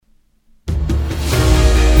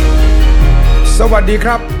สวัสดีค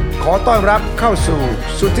รับขอต้อนรับเข้าสู่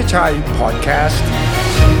สุทธิชัยพอดแคสต์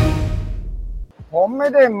ผมไม่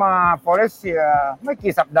ได้มาฟอเรสเซียไม่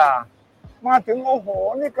กี่สัปดาห์มาถึงโอ้โห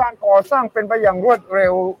นี่การก่อสร้างเป็นไปอย่างรวดเร็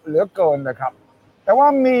วเหลือเกินนะครับแต่ว่า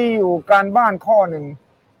มีอยู่การบ้านข้อหนึ่ง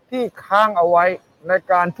ที่ค้างเอาไว้ใน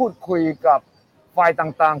การพูดคุยกับฝ่าย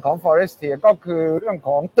ต่างๆของฟอเรสเซียก็คือเรื่องข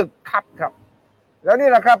องตึกคับครับแล้วนี่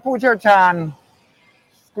แหละครับผู้เชี่ยวชาญ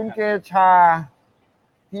คุณเกชา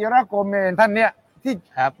ธีระโกเมนท่านเนี้ยที่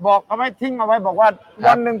บอกเอาไว้ทิ้งเอาไว้บอกว่า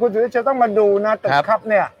วันหนึ่งคุณสุทธิชัยต้องมาดูนะตึกคับ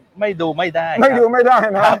เนี่ยไม่ดูไม่ได้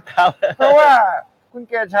นะครับเพราะว่าคุณ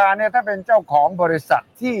เกชาเนี่ยถ้าเป็นเจ้าของบริษัท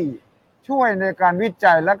ที่ช่วยในการวิ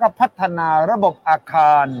จัยและก็พัฒนาระบบอาค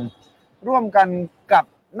ารร่วมกันกับ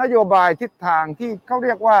นโยบายทิศทางที่เขาเ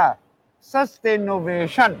รียกว่า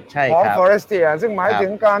sustainability ของ Forestia ซึ่งหมายถึ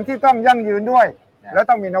งการที่ต้องยั่งยืนด้วยและ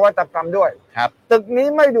ต้องมีนวัตกรรมด้วยตึกนี้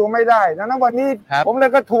ไม่ดูไม่ได้นะวันนี้ผมเล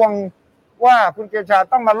ยก็ทวงว่าคุณเกชา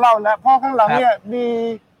ต้องมาเล่าแล้วเพราะข้างหลังเนี่ยมี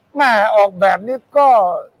แม่ออกแบบนี้ก็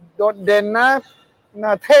โดดเด่นนะ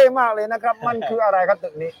เท่มากเลยนะครับมันคืออะไรครับตึ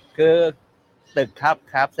กนี้คือตึกค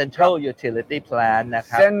รับ Central Utility Plan นะ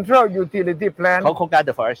ครับ Central Utility Plan ของโครงการ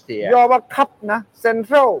The Forestias ย่อว่าคับนะ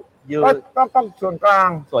Central ก็ต้องส่วนกลาง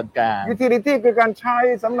Utility คือการใช้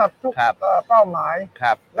สำหรับทุกเป้าหมาย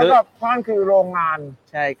แล้วก็ Plan คือโรงงาน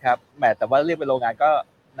ใช่ครับแต่ว่าเรียกเป็นโรงงานก็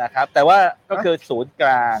นะครับแต่ว่าก็คือศูนย์กล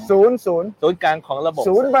างศูนย์กลางของระบบ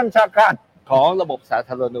ศูนย์บัญชาการของระบบสาธ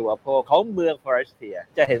ารณูปโภคของเมือง Forestia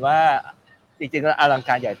จะเห็นว่าจริงๆแล้วอลังก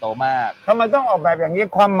ารใหญ่โตมากทำไมต้องออกแบบอย่างนี้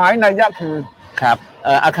ความหมายนัยยะคือครับ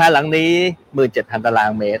อาคารหลังนี้ 17,000 ตารา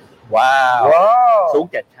งเมตรว้าวสูง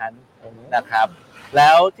7ชั้นนะครับแ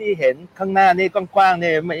ล้วที่เห็นข้างหน้านี่กว้างๆ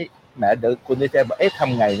นี่ไม่แหมเดี๋ยวคุณจะบอกท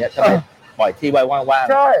ำไงเนี่ยทำไมปล่อยที่ไว้ว่าง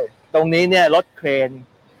ๆใช่ตรงนี้เนี่ยรถเครน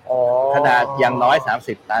ขนาดอย่างน้อย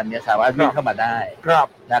30ตันเนี่ยสามารถวิ่งเข้ามาได้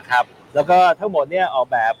นะครับแล้วก็ทั้งหมดเนี่ยออก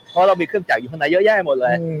แบบเพราะเรามีเครื่องจักรอยู่ข้างในเยอะแยะหมดเล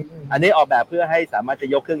ยอันนี้ออกแบบเพื่อให้สามารถจะ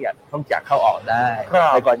ยกเครื่องจักรเข้าออกได้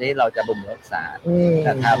ในก่อนนี้เราจะบำรุงรักษา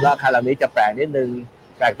นะครับแล้วอาคารเหล่านี้จะแปลกนิดนึง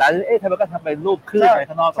แปลกตาทำไมก็ทำเป็นรูปคลื่นใน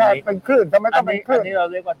ข้างนอกตรงนี้เป็นคลื่นทำไมต้องเป็นคลื่นอันนี้เรา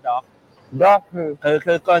เรียกว่าด็อก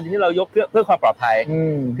คือก่อนที่เรายกเพื่อความปลอดภัย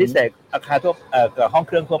พิเศษอาคารทั่วห้องเ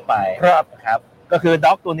ครื่องทั่วไปครับก็คือด็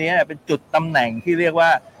อกตัวนี้เป็นจุดตำแหน่งที่เรียกว่า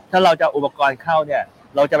ถ้าเราจะอุปกรณ์เข้าเนี่ย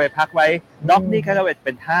เราจะไปพักไว้ด็อกนี่แค่เ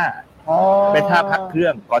ป็นท่าพักเครื่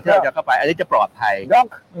องก่อนที่เราจะเข้าไปอันนี้จะปลอดภัยด็อก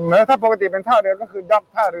ถ้าปกติเป็นท่าเรือก็คือด็อก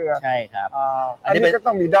ท่าเรือใช่ครับอันนี้ก็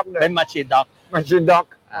ต้องมีด็อกเลยเป็นมาชีนด็อก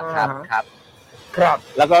ครับ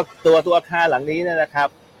แล้วก็ตัวอาคารหลังนี้นะครับ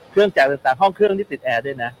เครื่องจักรต่างๆห้องเครื่องที่ติดแอร์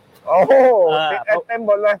ด้วยนะโอ้โหเต็มห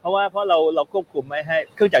มดเลยเพราะเราควบคุมไม่ให้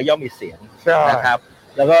เครื่องจักรย่อมมีเสียงนะครับ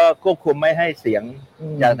แล้วก็ควบคุมไม่ให้เสียง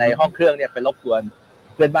จากในห้องเครื่องเนี่ยไปรบกวน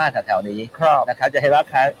เพื่อนบ้านแถวๆนี้นะครับจะเห็นว่า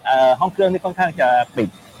ห้องเครื่องนี่ค่อนข้างจะปิด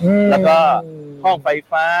แล้วก็ห้องไฟ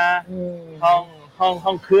ฟ้าห้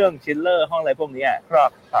องเครื่องชิลเลอร์ห้องอะไรพวกนี้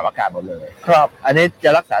ปรับอากาศหมดเลยอันนี้จะ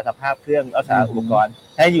รักษาสภาพเครื่องรักษาอุปกรณ์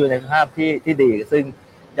ให้อยู่ในสภาพที่ดีซึ่ง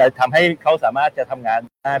จะทำให้เขาสามารถจะทำงาน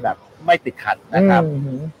ได้แบบไม่ติดขัดนะครับ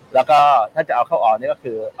แล้วก็ถ้าจะเอาเข้าออกนี่ก็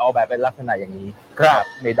คือเอาแบบเป็นลักษณะอย่างนี้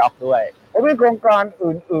มีด็อกด้วยมีโครงการ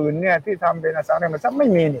อื่นๆเนี่ยที่ทำเป็นอสังหาริมทรัพย์ไม่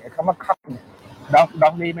มีเนี่ยคำว่าคับด็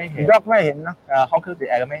อกนี่ไม่เห็นนะห้องเครื่องติด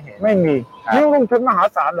แอร์ก็ไม่เห็นไม่มีนี่ลงทุนมหา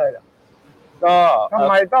ศาลเลยก็ทำ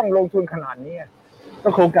ไมต้องลงทุนขนาดนี้ก็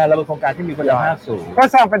โครงการเราเป็นโครงการที่มีคุณภาพสูงก็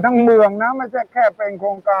สร้างเป็นทั้งเมืองนะไม่ใช่แค่เป็นโคร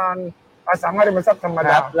งการอสังหาริมทรัพย์ธรรม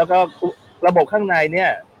ดาแล้วก็ระบบข้างในเนี่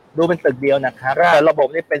ยดูเป็นตึกเดียวนะครับแต่ระบบ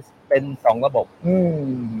นี่เป็น2ระบบ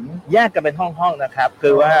แยกกันเป็นห้องๆนะครับคื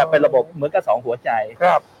อว่าเป็นระบบเหมือนกับ2หัวใจ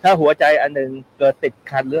ถ้าหัวใจอันนึงเกิดติด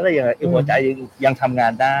ขัดหรืออะไรอย่างเงี้ยอีกหัวใจยังทำงา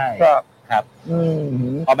นได้ครับ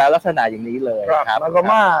ออกแบบลักษณะอย่างนี้เลยครับแล้วก็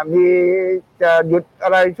มีจะหยุดอะ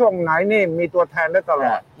ไรช่วงไหนนี่มีตัวแทนได้ตล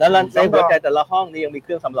อดแล้วในหัวใจแต่ละห้องนี่ยังมีเค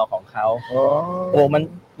รื่องสำรองของเขามัน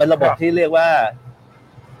เป็นระบบที่เรียกว่า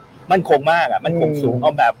มั่นคงมากมันคงสูงอ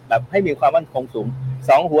อกแบบให้มีความมั่นคงสูง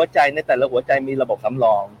2หัวใจในแต่ละหัวใจมีระบบสำร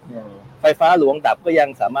องไฟฟ้าหลวงดับก็ยัง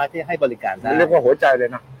สามารถที่ให้บริการได้เรียกว่าหัวใจเลย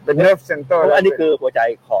นะเป็น nerve center อันนี้คือหัวใจ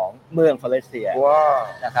ของเมืองฟลอเรสเซีย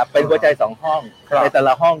นะครับเป็นหัวใจ2ห้องในแต่ล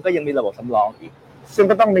ะห้องก็ยังมีระบบสำรองอีกซึ่ง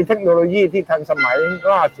ก็ต้องมีเทคโนโลยีที่ทันสมัย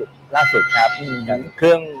ล่าสุดครับเค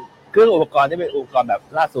รื่องอุปกรณ์ที่เป็นอุปกรณ์แบบ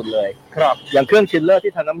ล่าสุดเลยอย่างเครื่องชิลเลอร์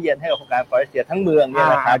ที่ทำน้ำเย็นให้กับโครงการฟลอเรสเซียทั้งเมืองเนี่ย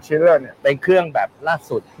นะครับชิลเลอร์เนี่ยเป็นเครื่องแบบล่า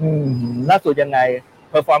สุดยังไง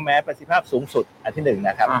performance ประสิทธิภาพสูงสุดอันที่1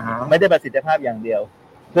นะครับไม่ได้ประสิทธิภาพอย่างเดียว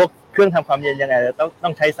พวกเครื่องทำความเย็นยังไงต้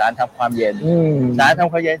องใช้สารทำความเย็นสารท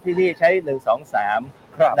ำความเย็นที่นี่ใช้1 2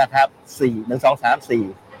 3นะครับ4 1 2 3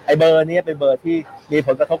 4ไอ เบอร์นี้เป็นเบอร์ที่มีผ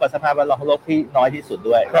ลกระทบกับสภาพแวดล้อมของโลกที่น้อยที่สุด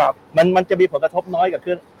ด้วยมันจะมีผลกระทบน้อยกับเค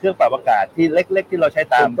รื่องปรับอากาศที่เล็กๆที่เราใช้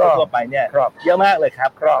ตามทั่วไปเนี่ยเยอะมากเลยครั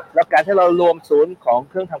บแล้วการที่เรารวมศูนย์ของ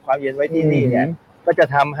เครื่องทำความเย็นไว้ที่นี่เนี่ยก็จะ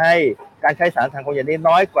ทำให้การใช้สารทางความเย็นนี้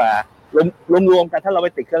น้อยกว่ารวมกันถ้าเราไป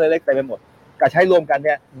ติดเครื่องเล็กๆเต็มไปหมดการใช้รวมกันเ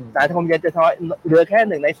นี่ยสารทางความเย็นจะน้อยเหลือแค่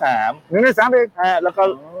1 ใน 3เองแล้วก็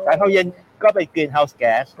สารความเย็นก็เป็น greenhouse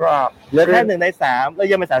gas เหลือแค่1 ใน 3แล้ว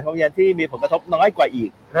ยังเป็นสารความเย็นที่มีผลกระทบน้อยกว่าอีก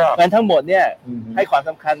งั้นทั้งหมดเนี่ยให้ความส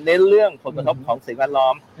ำคัญเน้นเรื่องผลกระทบของสิ่งแวดล้อ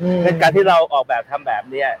มเป็นการที่เราออกแบบทำแบบ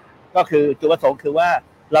นี้ก็คือจุดประสงค์คือว่า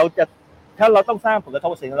ถ้าเราต้องสร้างผลกระทบ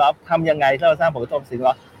สิ่งแวดล้อมทำยังไงถ้าเราสร้างผลกระทบสิ่งแวด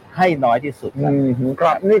ล้อมให้น้อยที่สุดครับ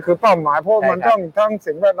นี่คือเป้าหมายเพราะมันต้องทั้ง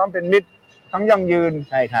สิ่งแวดล้อมเป็นมิตรทั้งยั่งยืน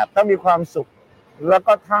ใช่ครับทั้งมีความสุขแล้ว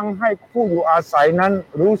ก็ทั้งให้ผู้อยู่อาศัยนั้น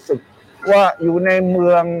รู้สึกว่าอยู่ในเมื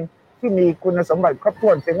องที่มีคุณสมบัติครบถ้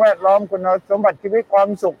วนสิ่งแวดล้อมคุณสมบัติชีวิตความ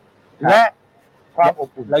สุขและความอบ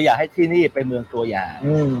อุ่นเราอยากให้ที่นี่เป็นเมืองตัวอย่าง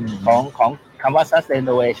ของคำว่า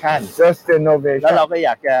sustainability แล้วเราก็อย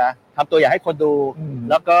ากจะทำตัวอย่างให้คนดู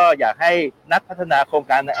แล้วก็อยากให้นักพัฒนาโครง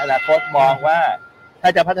การในอนาคตมองว่าถ้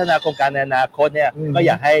าจะพัฒนาโครงการในอนาคตเนี่ยก็อ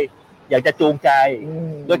ยากจะจูงใจ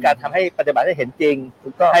ด้วยการทำให้ปฏิบัติได้เห็นจริง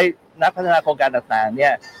ให้นักพัฒนาโครงการต่างๆเนี่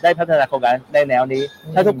ยได้พัฒนาโครงการในแนวนี้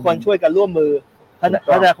ถ้าทุกคนช่วยกันร่วมมือ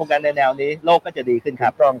พัฒนาโครงการในแนวนี้โลกก็จะดีขึ้นครั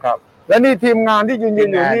บต้องครับและนี่ทีมงานที่ยืนอยู่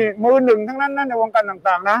นี่มือหนึ่งทั้งนั้นในวงการ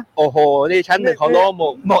ต่างๆนะโอ้โหนี่ชั้นหนึ่งของโลก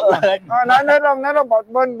หมดเลยนั้นเราบอก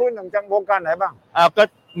เบิ้ลหนึ่งจากวงการไหนบ้างก็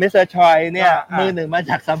มิสเตอร์ชอยเนี่ยมือหนึ่งมา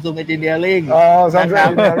จาก Samsung Engineering นะครับ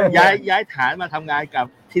ย้ายฐานมาทำงานกับ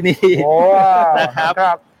ที่นี่นะครับ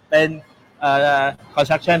เป็น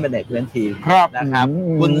construction management team นะครับ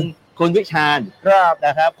คุณวิชาญน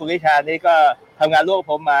ะครับคุณวิชาญนี่ก็ทำงานร่วม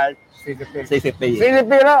ผมมา40 ปี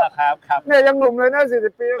แล้วครับเนี่ยยังหนุ่มเลยนะ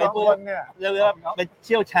40 ปีของคนเนี่ยเรียกว่าเป็นเ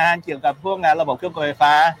ชี่ยวชาญเกี่ยวกับพวกงานระบบเครื่องกลไฟ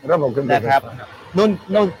ฟ้านะครับนุ่น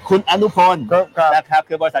คุณอนุพลนะครับ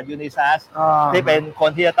คือบริษัทยูนิซัสที่เป็นค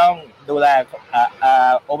นที่จะต้องดูแล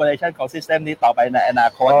operation ของ system นี้ต่อไปในอนา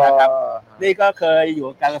คตนะครับนี่ก็เคยอยู่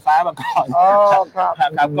การไฟฟ้ามาก่อน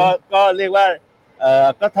ครับก็เรียกว่า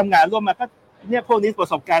ก็ทำงานร่วมมาก็เนี่ยพวกนี้ประ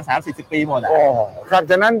สบการณ์30 ปีหมดครับ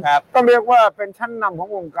ฉะนั้นต้องเรียกว่าเป็นชั้นนำของ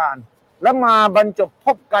วงการแล้วมาบรรจบพ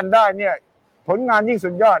บกันได้เนี่ยผลงานยิ่งสุ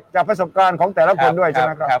ดยอดจากประสบการณ์ของแต่ละคนด้วยใช่ไห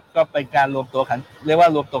มครับก็เป็นการรวมตัวกันเรียกว่า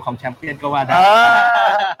รวมตัวของแชมเปี้ยนก็ว่าได้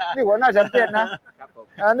นี่หัวหน้าแชมเปี้ยนนะ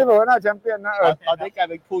นี่หัวหน้าแชมเปี้ยนนะตอนนี้กลาย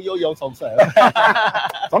เป็นผู้ยุยงส่งเสริม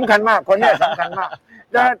สำคัญมากคนนี้สำคัญมาก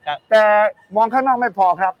แต่มองข้างนอกไม่พอ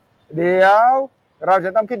ครับเดี๋ยวเราจ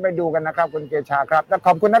ะต้องขึ้นไปดูกันนะครับคุณเกชาครับและข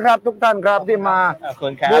อบคุณนะครับทุกท่านครับที่มา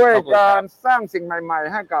ด้วยการสร้างสิ่งใหม่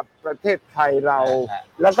ๆให้กับประเทศไทยเรา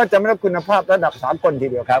แล้วก็จะไม่ได้คุณภาพระดับสากลที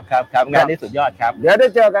เดียวครับงานนี้สุดยอดครับเดี๋ยวได้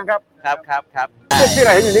เจอกันครับครับที่เร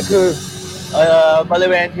าเห็นอยู่นี่คือบริ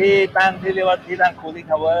เวณที่ตั้งที่เรียกว่าที่ตั้ง cooling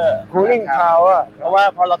tower เพราะว่า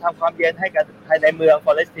พอเราทำความเย็นให้กับภายในเมือง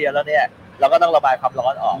Forestia แล้วเนี่ยเราก็ต้องระบายความร้อ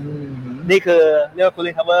นออกนี่คือเรียกว่า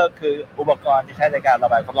cooling tower คืออุปกรณ์ที่ใช้ในการร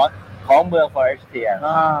ะบายความร้อนของเมือง Forestia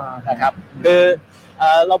นะครับคือ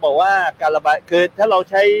เราบอกว่าการระบายคือถ้าเรา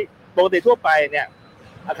ใช้ปกติทั่วไปเนี่ย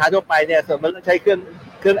อาคารทั่วไปเนี่ยส่วนมันใช้เครื่อง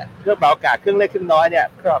เป่าอากาศเครื่องเล็กเครื่องน้อยเนี่ย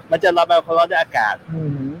มันจะระบายความร้อนด้วยอากาศ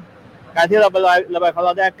การที่เราระบายความ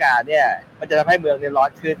ร้อนด้วยอากาศเนี่ยมันจะทำให้เมืองเนี่ยร้อ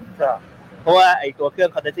นขึ้นเพราะว่าไอ้ตัวเครื่อง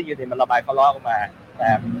condensing unit มันระบายความร้อนออกมา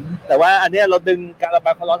แต่ว่าอันนี้เราดึงการระบา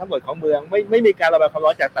ยความร้อนทั้งหมดของเมืองไม่มีการระบายความร้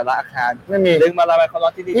อนจากแต่ละอาคารดึงมาระบายความร้อ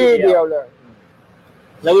นที่นี่ที่เดียวเลย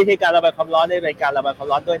แล้ววิธีการระบายความร้อนนี่เป็นการระบายความ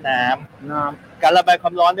ร้อนด้วยน้ำการระบายคว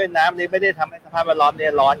ามร้อนด้วยน้ำนี่ไม่ได้ทำให้สภาพแวดล้อมเนี่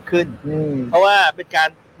ยร้อนขึ้นเพราะว่าเป็น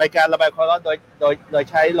การระบายความร้อนโดย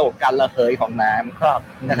ใช้ระบบการระเหยของน้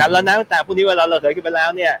ำนะครับแล้วน้ำต่างพวกนี้เวลาระเหยขึ้นไปแล้ว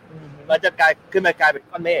เนี่ยมันจะกลายเป็น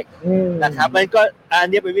ก้อนเมฆนะครับมันก็อัน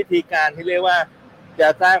นี้เป็นวิธีการที่เรียกว่าจะ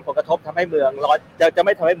สร้างผลกระทบทำให้เมืองร้อนจะไ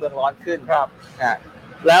ม่ทำให้เมืองร้อนขึ้น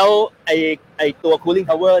แล้วไอตัว cooling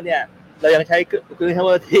tower เนี่ยเรายังใช้cooling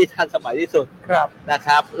tower ที่ทันสมัยที่สุดนะค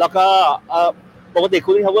รับแล้วก็ปกติ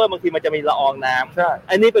cooling tower บางทีมันจะมีละอองน้ำ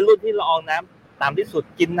อันนี้เป็นรุ่นที่ละอองน้ำต่ำที่สุด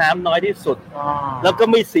กินน้ำน้อยที่สุดแล้วก็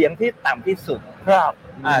มีเสียงที่ต่ำที่สุด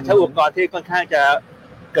ใช้อุปกรณ์ที่ค่อนข้างจะ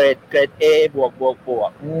เกรด A บวก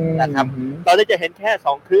นะครับตอนนี้จะเห็นแค่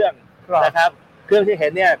2เครื่องนะครับเครื่องที่เห็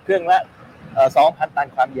นเนี่ยเครื่องละ2,000 ตัน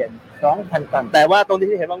ความเย็น 2,000 ตันแต่ว่าตรง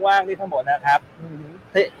ที่เห็นว่างๆนี่ทั้งหมดนะครับ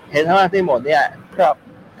ที่เห็นทั้งหมดเนี่ย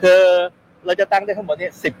คือเราจะตั้งได้ทั้งหมดเนี่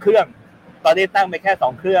ย10 เครื่องตอนนี้ตั้งไปแค่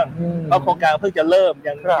2 เครื่องเพราะโครงการเพิ่งจะเริ่ม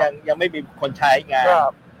ยังไม่มีคนใช้งาน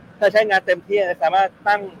ถ้าใช้งานเต็มที่สามารถ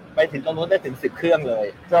ตั้งไปถึงตรงนู้นได้ถึง10 เครื่องเลย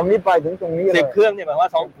ตรงนี้ไปถึงตรงนี้เลย10 เครื่องเนี่ยหมายว่า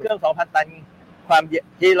2 เครื่อง 2,000 ตันความเย็น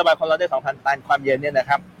ที่ระบายความร้อนได้ 2,000 ตันความเย็นเนี่ยนะ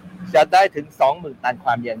ครับจะได้ถึง 20,000 ตันคว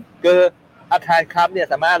ามเย็นคือ อาคารครับเนี่ย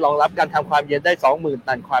สามารถรองรับการทำความเย็นได้ 20,000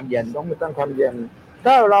 ตันความเย็น 20,000 ตันความเย็น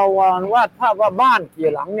ถ้าเราวาดภาพว่าบ้านกี่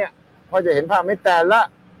หลังเนี่ยพอจะเห็นภาพไม่แต่ละ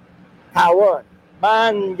ทาวเวอร์บ้า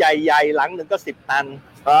นใหญ่ๆหลังหนึ่งก็10 ตัน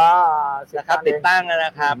นะครับติดตั้งน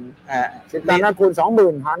ะครับ10 ตันนั่นคูณ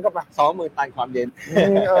 20,000 หารเข้าไป 20,000 ตันความเย็น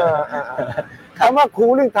คำว่า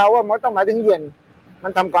cooling tower มันต้องหมายถึงเย็นมั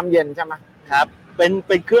นทำความเย็นใช่ไหมครับเ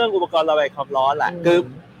ป็นเครื่องอุปกรณ์ระบายความร้อนแหละคือ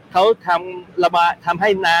เขาทำให้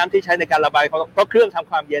น้ำที่ใช้ในการระบายเพราะเครื่องท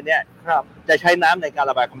ำความเย็นเนี่ยจะใช้น้ำในการ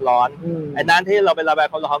ระบายความร้อนไอ้น้ำที่เราไประบาย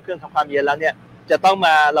ความร้อนเครื่องทำความเย็นแล้วเนี่ยจะต้องม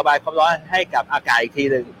าระบายความร้อนให้กับอากาศอีกที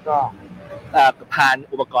หนึ่งก็ผ่าน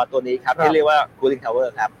อุปกรณ์ตัวนี้ครับที่เรียกว่า cooling tower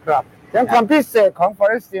ครับอย่างความพิเศษของ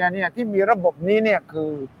Forestia เนี่ยที่มีระบบนี้เนี่ยคื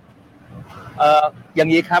ออย่าง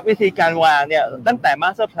นี้ครับวิธีการวางเนี่ยตั้งแต่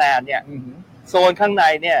master plan เนี่ยโซนข้างใน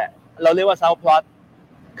เนี่ยเราเรียกว่า south plot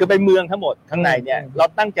คือเป็นเมืองทั้งหมดข้างในเนี่ยเรา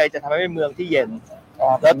ตั้งใจจะทำให้เป็นเมืองที่เย็น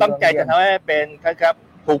เราตั้งใจจะทำให้เป็นครับ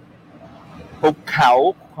ภูเขา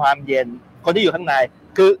ความเย็นคนที่อยู่ข้างใน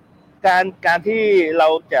คือการที่เรา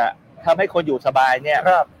จะทำให้คนอยู่สบายเนี่ย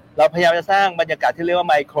เราพยายามจะสร้างบรรยากาศที่เรียกว่า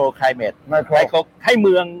ไมโครไคลเมตให้เ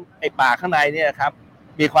มืองไอ้ป่าข้างในเนี่ยครับ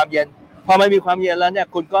มีความเย็นพอมันมีความเย็นแล้วเนี่ย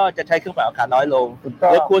คุณก็จะใช้เครื่องปรับอากาศน้อยลง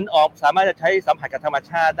แล้วคุณสามารถจะใช้สัมผัสกับธรรม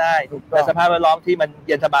ชาติได้ในสภาพแวดล้อมที่มันเ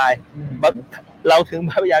ย็นสบายเราถึง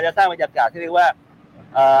พยายามจะสร้างบรรยากาศที่เรียกว่า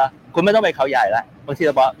คุณไม่ต้องไปเขาใหญ่ละบางทีเ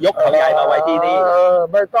ราบอกยกเขาใหญ่มาไว้ที่นี่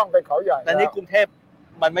ไม่ต้องไปเขาใหญ่แต่นี่กรุงเทพ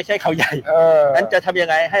มันไม่ใช่เขาใหญ่นั้นจะทำยัง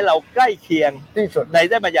ไงให้เราใกล้เคียงที่สุดใน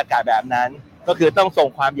ได้บรรยากาศแบบนั้นก็คือต้องส่ง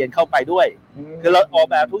ความเย็นเข้าไปด้วยคือเราออก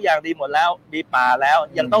แบบทุกอย่างดีหมดแล้วมีป่าแล้ว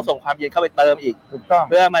ยังต้องส่งความเย็นเข้าไปเติมอีกถูกต้อง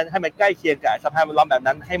เพื่อมันให้มันใกล้เคียงกับสภาพแวดล้อมแบบ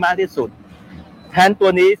นั้นให้มากที่สุดแทนตัว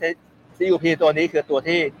นี้ CUP ตัวนี้คือตัว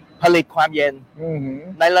ที่ผลิตความเย็น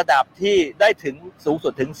ในระดับที่ได้ถึงสูงสุ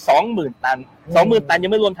ดถึง 20,000 ตัน 20,000 ตันยั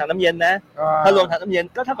งไม่รวมถังน้ำเย็นนะถ้ารวมถังน้ำเย็น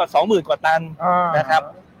ก็เท่ากับ 20,000 กว่าตันนะครับ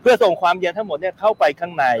เพื่อส่งความเย็นทั้งหมดเนี่ยเข้าไปข้า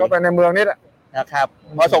งในเข้าไปในเมืองนี่แหละนะครับ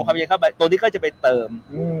พอส่งความเย็นเข้าไปตัวนี้ก็จะไปเติม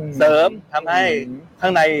เสริมทำให้ข้า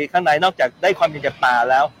งในนอกจากได้ความเย็นจากป่า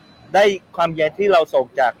แล้วได้ความเย็นที่เราส่ง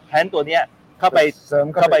จากแพลนตัวเนี้ยเข้าไปเสริม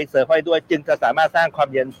เข้าไปด้วยจึงจะสามารถสร้างความ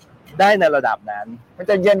เย็นได้ในระดับนั้นมัน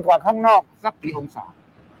จะเย็นกว่าข้างนอกสักกี่องศา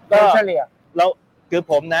ก็เฉลี่ยเราคือ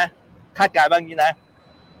ผมนะคาดการณ์ว่างี้นะ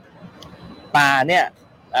ป่าเนี่ย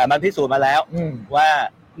มันพิสูจน์มาแล้วว่า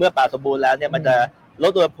เมื่อป่าสมบูรณ์แล้วเนี่ยมันจะล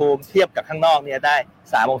ดอุณหภูมิเทียบกับข้างนอกเนี่ยได้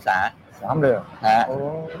3 องศา3เลย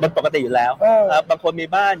มันปกติอยู่แล้วบางคนมี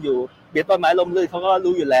บ้านอยู่เบียดต้นไม้ลมลื่นเขาก็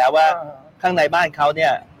รู้อยู่แล้วว่าข้างในบ้านเขาเนี่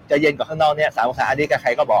ยจะเย็นกว่าข้างนอกเนี่ย3 องศาอันนี้ใคร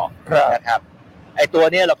ก็บอกนะครับไอตัว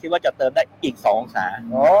นี้เราคิดว่าจะเติมได้อีก2 องศา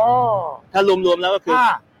ถ้ารวมๆแล้วก็คือ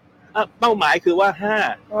เป้าหมายคือว่า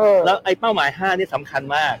5แล้วไอ้เป้าหมาย5นี่สำคัญ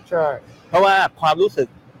มากใช่เพราะว่าความรู้สึก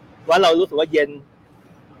ว่าเรารู้สึกว่าเย็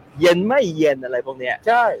นไม่เย็นอะไรพวกเนี้ยใ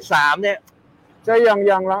ช่3เนี่ยจะยัง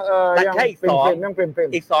ยังแค่อีก2ยังเป็น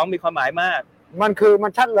อีก2มีความหมายมากมัน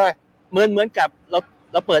ชัดเลยเหมือนกับ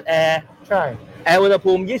เราเปิดแอร์ใช่แอร์อุณห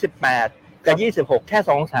ภูมิ28กับ26แค่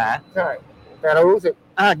2 องศาใช่แต่เรารู้สึก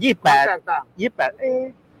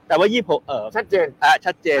28แต่ว่า26ชัดเจน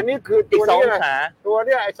ชัดเจนอันนี้คืออีก2 องศาตัวเ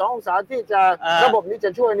นี้ยไอ้2 องศาที่จะระบบนี้จะ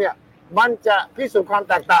ช่วยเนี่ยมันจะพิสูจน์ความ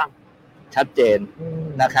แตกต่างชัดเจน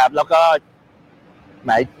นะครับแล้วก็ห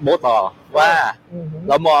มายโบต่อว่าเ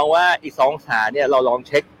รามองว่าอีก2 องศาเนี่ยเราลองเ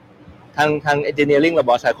ช็คทาง engineering ระบ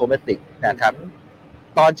บ psychometric นะครับ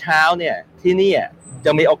ตอนเช้าเนี่ยที่นี่จ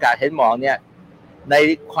ะมีโอกาสเห็นหมอกเนี่ยใน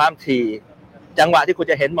ความถี่จังหวะที่คุณ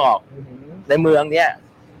จะเห็นหมอกในเมืองเนี่ย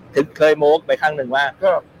ถึงเคยโม้ไปครั้งหนึ่งว่า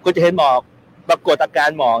คุณจะเห็นหมอกปรากฏอาการ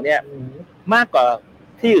หมอกเนี่ยมากกว่า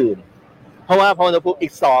ที่อื่นเพราะว่าพออุณหภูมิอี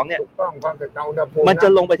ก2เนี่ยมันจะ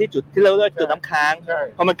ลงไปที่จุดที่เราเรียกจุดน้ำค้าง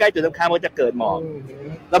พอมันใกล้จุดน้ำค้างมันจะเกิดหมอก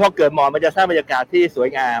แล้วพอเกิดหมอกมันจะสร้างบรรยากาศที่สวย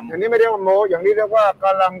งามอย่างนี้ไม่เรียกว่าโม้อย่างนี้เรียกว่าก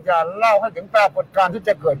ำลังจะเล่าให้ถึงปรากฏการณ์ที่จ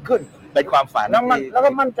ะเกิดขึ้นเป็นความฝันแล้วก็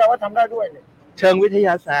มั่นใจว่าทำได้ด้วยเนี่ยเชิงวิทย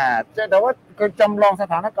าศาสตร์แต่ว่าเคยจำลองส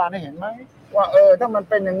ถานการณ์ให้เห็นไหมว่าถ้ามัน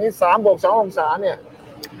เป็นอย่างนี้3+2 องศาเนี่ย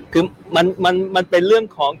คือมันเป็นเรื่อง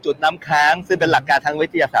ของจุดน้ำค้างซึ่งเป็นหลักการทางวิ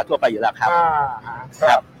ทยาศาสตร์ทั่วไปอยู่แล้วครับค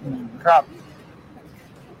รับ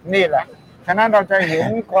นี่แหละฉะนั้นเราจะเห็น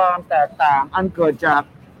ความแตกต่างอันเกิดจาก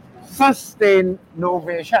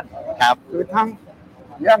sustainability ครับคือทั้ง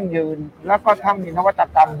ยั่งยืนแล้วก็ทั้งมีนวัต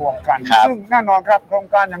กรรมบวกกันซึ่งแน่นอนครับโครง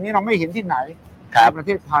การอย่างนี้เราไม่เห็นที่ไหนในประเ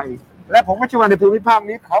ทศไทยและผมก็เชื่อว่าในภูมิภาค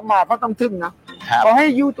นี้เขาต้องทึ่งนะเขาให้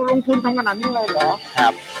ยูตัวลงทุนทำขนาดนี้เลยเหรอครั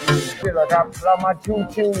บนี่แหละครับเรามา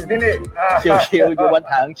ชิวๆอยู่ที่นี่ชิวอยู่บน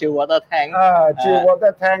ถังชิววอเตอร์แทงชิววอเตอ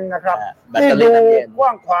ร์แทงนะครับนี่ดูกว้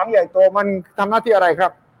างขวางใหญ่โตมันทำหน้าที่อะไรครั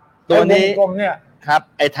บตัวนี้กลมเนี่ยครับ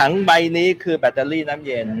ไอ้ถังใบนี้คือแบตเตอรี่น้ำเ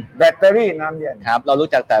ย็นครับเรารู้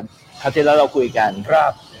จักแต่คราวที่แล้วเราคุยกันครั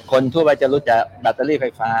บ คนทั่วไปจะรู้จักแบตเตอรี่ไฟ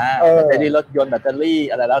ฟ้าแบตเตอรี่รถยนต์แบตเตอรี่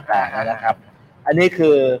อะไรแล้วแต่นะครับอันนี้คื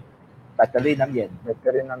อแบตเตอรี่น้ำเย็น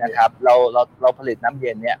นะครับเราผลิตน้ำเ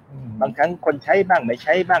ย็นเนี่ยบางครั้งคนใช้บ้างไม่ใ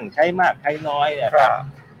ช้บ้างใช้มากใช้น้อยเนี่ยครับ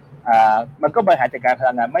มันก็บริหารจัดการพ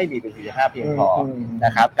ลังงานไม่มีประสิทธิภาพเพียงพอน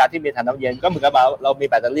ะครับการที่มีถังน้ำเย็นก็เหมือนกับเรามี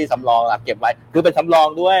แบตเตอรี่สำรองเก็บไว้คือเป็นสำรอง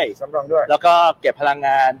ด้วยแล้วก็เก็บพลังง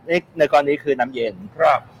านในกรณีคือน้ำเย็น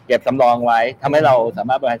เก็บสำรองไว้ทำให้เราสา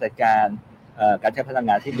มารถบริหารจัดการการใช้พลัง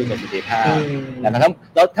งานที่มีประสิทธิภาพนะครับ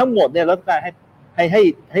แล้วทั้งหมดเนี่ยเราต้องการใ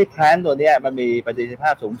ห้แพลนตัวนี้มันมีประสิทธิภา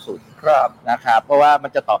พสูงสุดนะครับเพราะว่ามั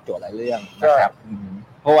นจะตอบโจทย์หลายเรื่องนะครับ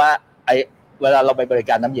เพราะว่าเวลาเราไปบริ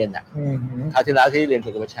การน้ำเย็นคราวที่แล้วที่เรียนคุ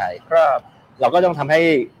ณสุภชัยเราก็ต้องทำให้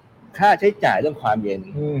ค่าใช้จ่ายเรื่องความเย็น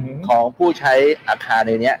ของผู้ใช้อาคารใ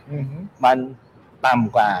นนี้มันต่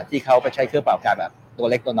ำกว่าที่เขาไปใช้เครื่องปรับอากาศแบบตัว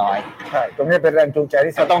เล็กตัวน้อยใช่ตรงนี้เป็นแรงจูงใจ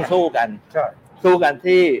ที่ต้องสู้กันสู้กัน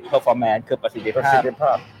ที่ performance คือประสิทธิภาพ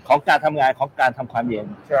ของการทำงานของการทำความเย็น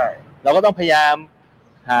ใช่เราก็ต้องพยายาม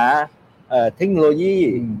หาเทคโนโลยี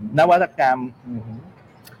นวัตกรรม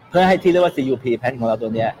เพื่อให้ที่เรียกว่า CUP แพนของเราตั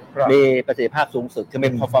วเนี้ยมีประสิทธิภาพสูงสุดคือมี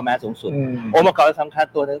performance สูงสุดองค์ประกอบสำคัญ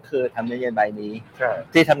ตัวนึงคือทำน้ำเย็นใบนี้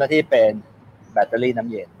ที่ทำหน้าที่เป็นแบตเตอรี่น้ำ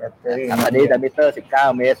เย็นอันนี้ดิามิเตอร์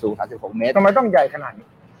19 เมตรสูง36 เมตรทำไมต้องใหญ่ขนาดนี้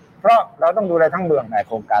เพราะเราต้องดูแลทั้งเมืองในโ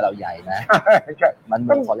ครงการเราใหญ่นะมันเ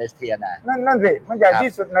มืองฟอเรสเทียนะนั่นสิมันใหญ่ที่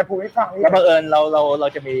สุดในภูมิภาคนี้แล้วบังเอิญเรา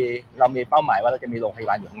จะมีเป้าหมายว่าเราจะมีโรงพยา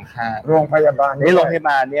บาลอยู่ข้างๆโรงพยาบาลนี่โรงพยา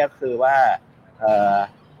บาลเนี่ยคือว่า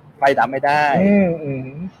ไฟดับไม่ได้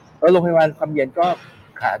โรงพยาบาลความเย็นก็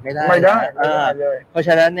ขาดไม่ได้เลยเพราะฉ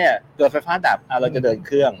ะนั้นเนี่ยเกิดไฟฟ้าดับเราจะเดินเ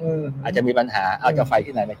ครื่องอาจจะมีปัญหาเอาจะไฟ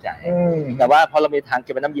ที่ไหนมาจ่ายแต่ว่าพอเรามีถังเ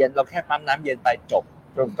ก็บน้ำเย็นเราแค่ปั๊มน้ำเย็นไปจบ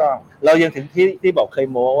ถูกต้องเรายังถึงที่บอกเคย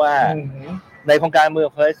โม้ว่าในโครงการเมือง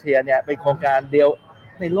ฟลอเรสเทียเนี่ยเป็นโครงการเดียว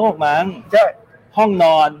ในโลกมั้งใช่ห้องน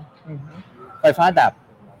อนไฟฟ้าดับ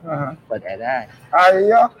เปิดแอร์ได้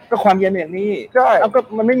ก็ความเย็นอย่างนี้ใช่แล้วก็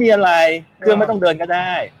มันไม่มีอะไรเครื่องไม่ต้องเดินก็ไ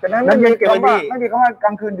ด้แต่นั้นไม่มีคำว่ากล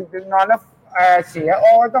างคืนดึกๆนอนแล้วเสีย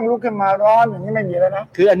ต้องลุกขึ้นมาร้อนอย่างนี้ไม่มีแล้วนะ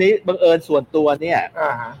คืออันนี้บังเอิญส่วนตัวเนี่ย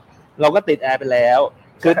เราก็ติดแอร์ไปแล้ว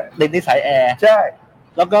คือติดนิสัยแอร์ใช่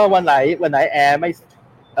แล้วก็วันไหนแอร์ไม่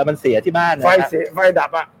มันเสียที่บ้านไฟเสียไฟดับ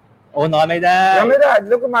โอ้นอนไม่ได้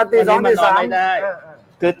ลุกขึ้นมาตี 2 ตี 3ไม่ได้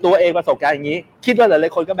คือตัวเองประสบการณ์อย่างนี้คิดว่าหลา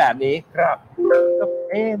ยๆคนก็แบบนี้ครับ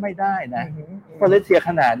ไม่ได้นะฟลอเรสเทียข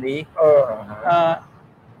นาดนี้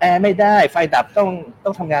แอร์ไม่ได้ไฟดับต้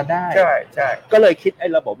องทำงานได้ใช่ก็เลยคิดไอ้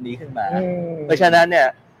ระบบนี้ขึ้นมาเพราะฉะนั้นเนี่ย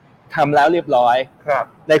ทำแล้วเรียบร้อย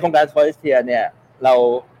ในโครงการฟลอเรสเทียเนี่ยเ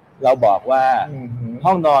ราบอกว่าห้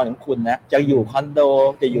องนอนของคุณนะจะอยู่คอนโด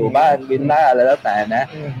จะอยู่บ้านวิลล่าอะไรแล้วแต่นะ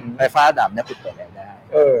ไฟฟ้าดับเนี่ยคุณเปิดแอร์ได้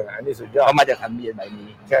อันนี้สุดยอดเพราะมาจากทำเบียนใบนี้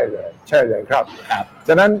ใช่เลยครับฉ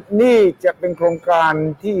ะนั้นนี่จะเป็นโครงการ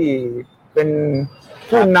ที่เป็น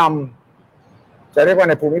ผู้นำจะเรียกว่า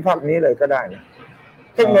ในภูมิภาคนี้เลยก็ได้นะ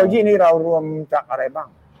เทคโนโลยีนี้เรารวมจากอะไรบ้าง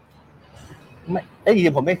ไม่จ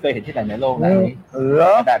ริงผมไม่เคยเห็นที่ไหนในโลกนะ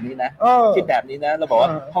แบบนี้นะคิดแบบนี้นะเราบอกว่า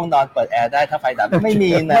ห้องนอนเปิดแอร์ได้ถ้าไฟดับไม่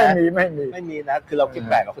มีนะไม่มีนะคือเราคิด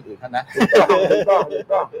แปลกกับคนอื่นเท่านั้นถูก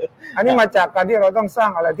ต้องอันนี้มาจากการที่เราต้องสร้า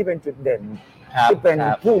งอะไรที่เป็นจุดเด่นที่เป็น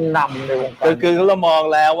ผู้นำในวงการคือเรามอง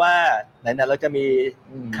แล้วว่าไหนๆเราจะมี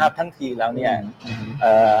คาบทั้งทีแล้วเนี่ย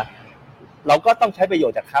เราก็ต้องใช้ประโย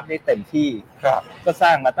ชน์จากคาบนี้เต็มที่ก็สร้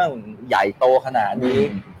างมาตั้งใหญ่โตขนาดนี้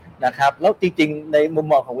นะครับแล้วจริงๆในมุม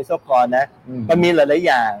มองของวิศวกรนะมันมีหลายๆ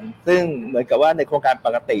อย่างซึ่งเหมือนกับว่าในโครงการป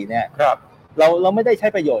กติเนี่ยเราไม่ได้ใช้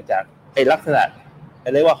ประโยชน์จากไอ้ลักษณะ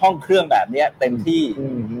เรียกว่าห้องเครื่องแบบนี้เต็มที่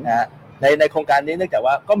นะในโครงการนี้เนื่องจาก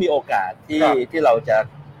ว่าก็มีโอกาสที่เราจะ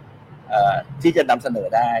ที่จะนำเสนอ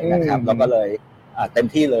ได้นะครับเราก็เลยเต็ม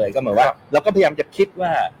ที่เลยก็เหมือนว่าเราก็พยายามจะคิดว่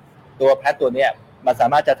าตัวแพทตัวเนี้ยมันสา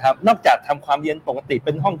มารถจะทำนอกจากทำความเย็นปกติเ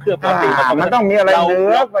ป็นห้องเครื่องปกติมันต้องมีอะไรเหนื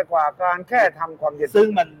อไปกว่าการแค่ทำความเย็นซึ่ง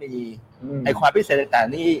มันมีไอ้ความพิเศษต่าง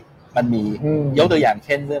ๆนี่มันมียกตัวอย่างเ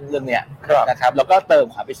ช่นเรื่องเนี้ยนะครับแล้วก็เติม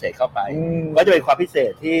ความพิเศษเข้าไปก็จะเป็นความพิเศ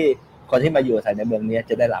ษที่คนที่มาอยู่อาศัยในเมืองนี้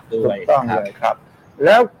จะได้รับด้วยต้องเลยครับแ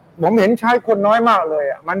ล้วผมเห็นใช้คนน้อยมากเลย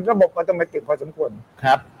มันระบบอัตโนมัติพอสมควรค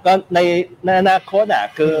รับก็ในอนาคต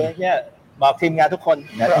คือเนี่ยบอกทีมงานทุกคน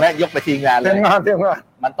นะยกไปทีมงานเลย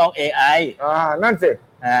มันต้อง AI นั่นสิ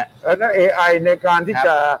แล้ว AI ในการที่จ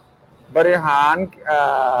ะบริหาร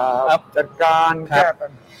จัดการแก้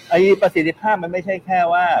ไอ้ประสิทธิภาพมันไม่ใช่แค่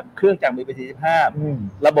ว่าเครื่องจักรมีประสิทธิภาพ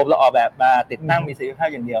ระบบเราออกแบบมาติดตั้งมีประสิทธิภาพ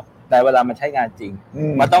อย่างเดียวแต่เวลามันใช้งานจริง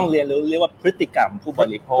มันต้องเรียนรู้เรียกว่าพฤติกรรมผู้บ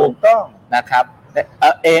ริโภคถูกต้องนะครับ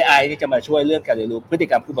AI นี่จะมาช่วยเรื่องการเรียนรู้พฤติ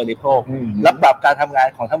กรรมผู้บริโภคและปรับการทำงาน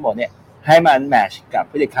ของทั้งหมดเนี่ยให้มันแมทช์กับ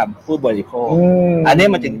พฤติกรรมผู้บริโภคอันนี้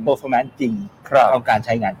มันถึง performance จริงของการใ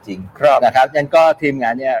ช้งานจริงนะครับงั้นก็ทีมงา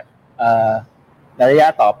นเนี่ยใน ในระยะ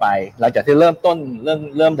ต่อไปหลังจากที่เริ่มต้นเ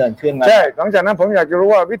ริ่มเดินเครื่องแล้วใช่หลังจากนั้นผมอยากจะรู้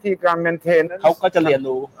ว่าวิธีการ maintain เขาก็จะเรียน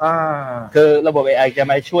รู้คือระบบ AI จะ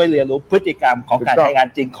มาช่วยเรียนรู้พฤติกรรมของการใช้งาน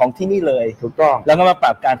จริงของที่นี่เลยถูกต้องแล้วก็มาป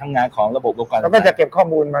รับการทำงานของระบบอุปกรณ์แล้วก็จะเก็บข้อ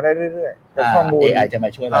มูลมาได้เรื่อยๆเก็บข้อมูล AI จะมา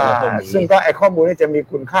ช่วยเราตรงนี้ซึ่งก็ไอ้ข้อมูลนี้จะมี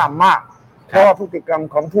คุณค่ามากเพราะว่าพฤติกรรม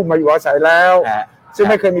ของผู้มาอยู่อาศัยแล้วซึ่ง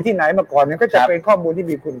ไม่เคยมีที่ไหนมาก่อนเนี่ยก็จะเป็นข้อมูลที่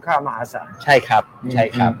มีคุณค่ามหาศาลใช่ครับใช่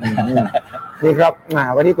ครับนี่ครับ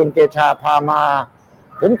วันนี้คุณเกชาพามา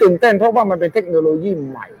ผมตื่นเต้นเพราะว่ามันเป็นเทคโนโลยี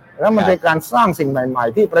ใหม่แล้วมันเป็นการสร้างสิ่งใหม่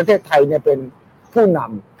ๆที่ประเทศไทยเนี่ยเป็นผู้น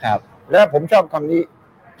ำครับและผมชอบคำนี้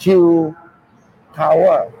ชิลทาวเว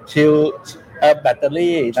อร์ชิลแบตเตอ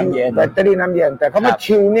รี่น้ำเย็นแบตเตอรี่น้ำเย็นแต่เขาว่า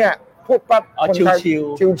ชิลเนี่ยพูดปั๊บคนไทย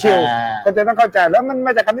ชิลก็จะต้องเข้าใจแล้วมันม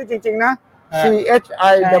าจากคำนี้จริงๆนะ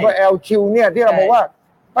CHILL ชิลเนี่ยที่เราบอกว่า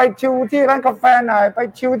ไปชิลที่ร้านกาแฟหน่อยไป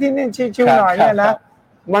ชิลที่นี่ชิลหน่อยเนี่ยนะ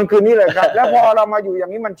มันคือนี่เลยครับแล้วพอเรามาอยู่อย่า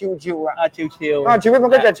งนี้มันชิลๆอ่ะชิลชีวิตมั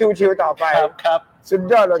นก็จะชิลๆต่อไปครับสุด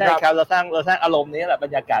ยอดเลยครับใช่ครับเราสร้างอารมณ์นี้แหละบร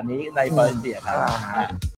รยากาศนี้ในฟลอริเดียครับ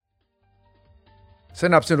ส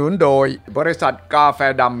นับสนุนโดยบริษัทกาแฟ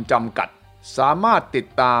ดำจำกัดสามารถติด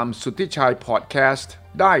ตามสุทธิชัยพอดแคสต์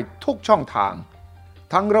ได้ทุกช่องทาง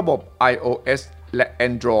ทั้งระบบ iOS และ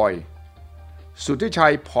Android สุทธิชั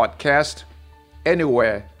ย Podcast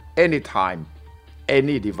Anywhere Anytime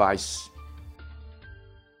Any Device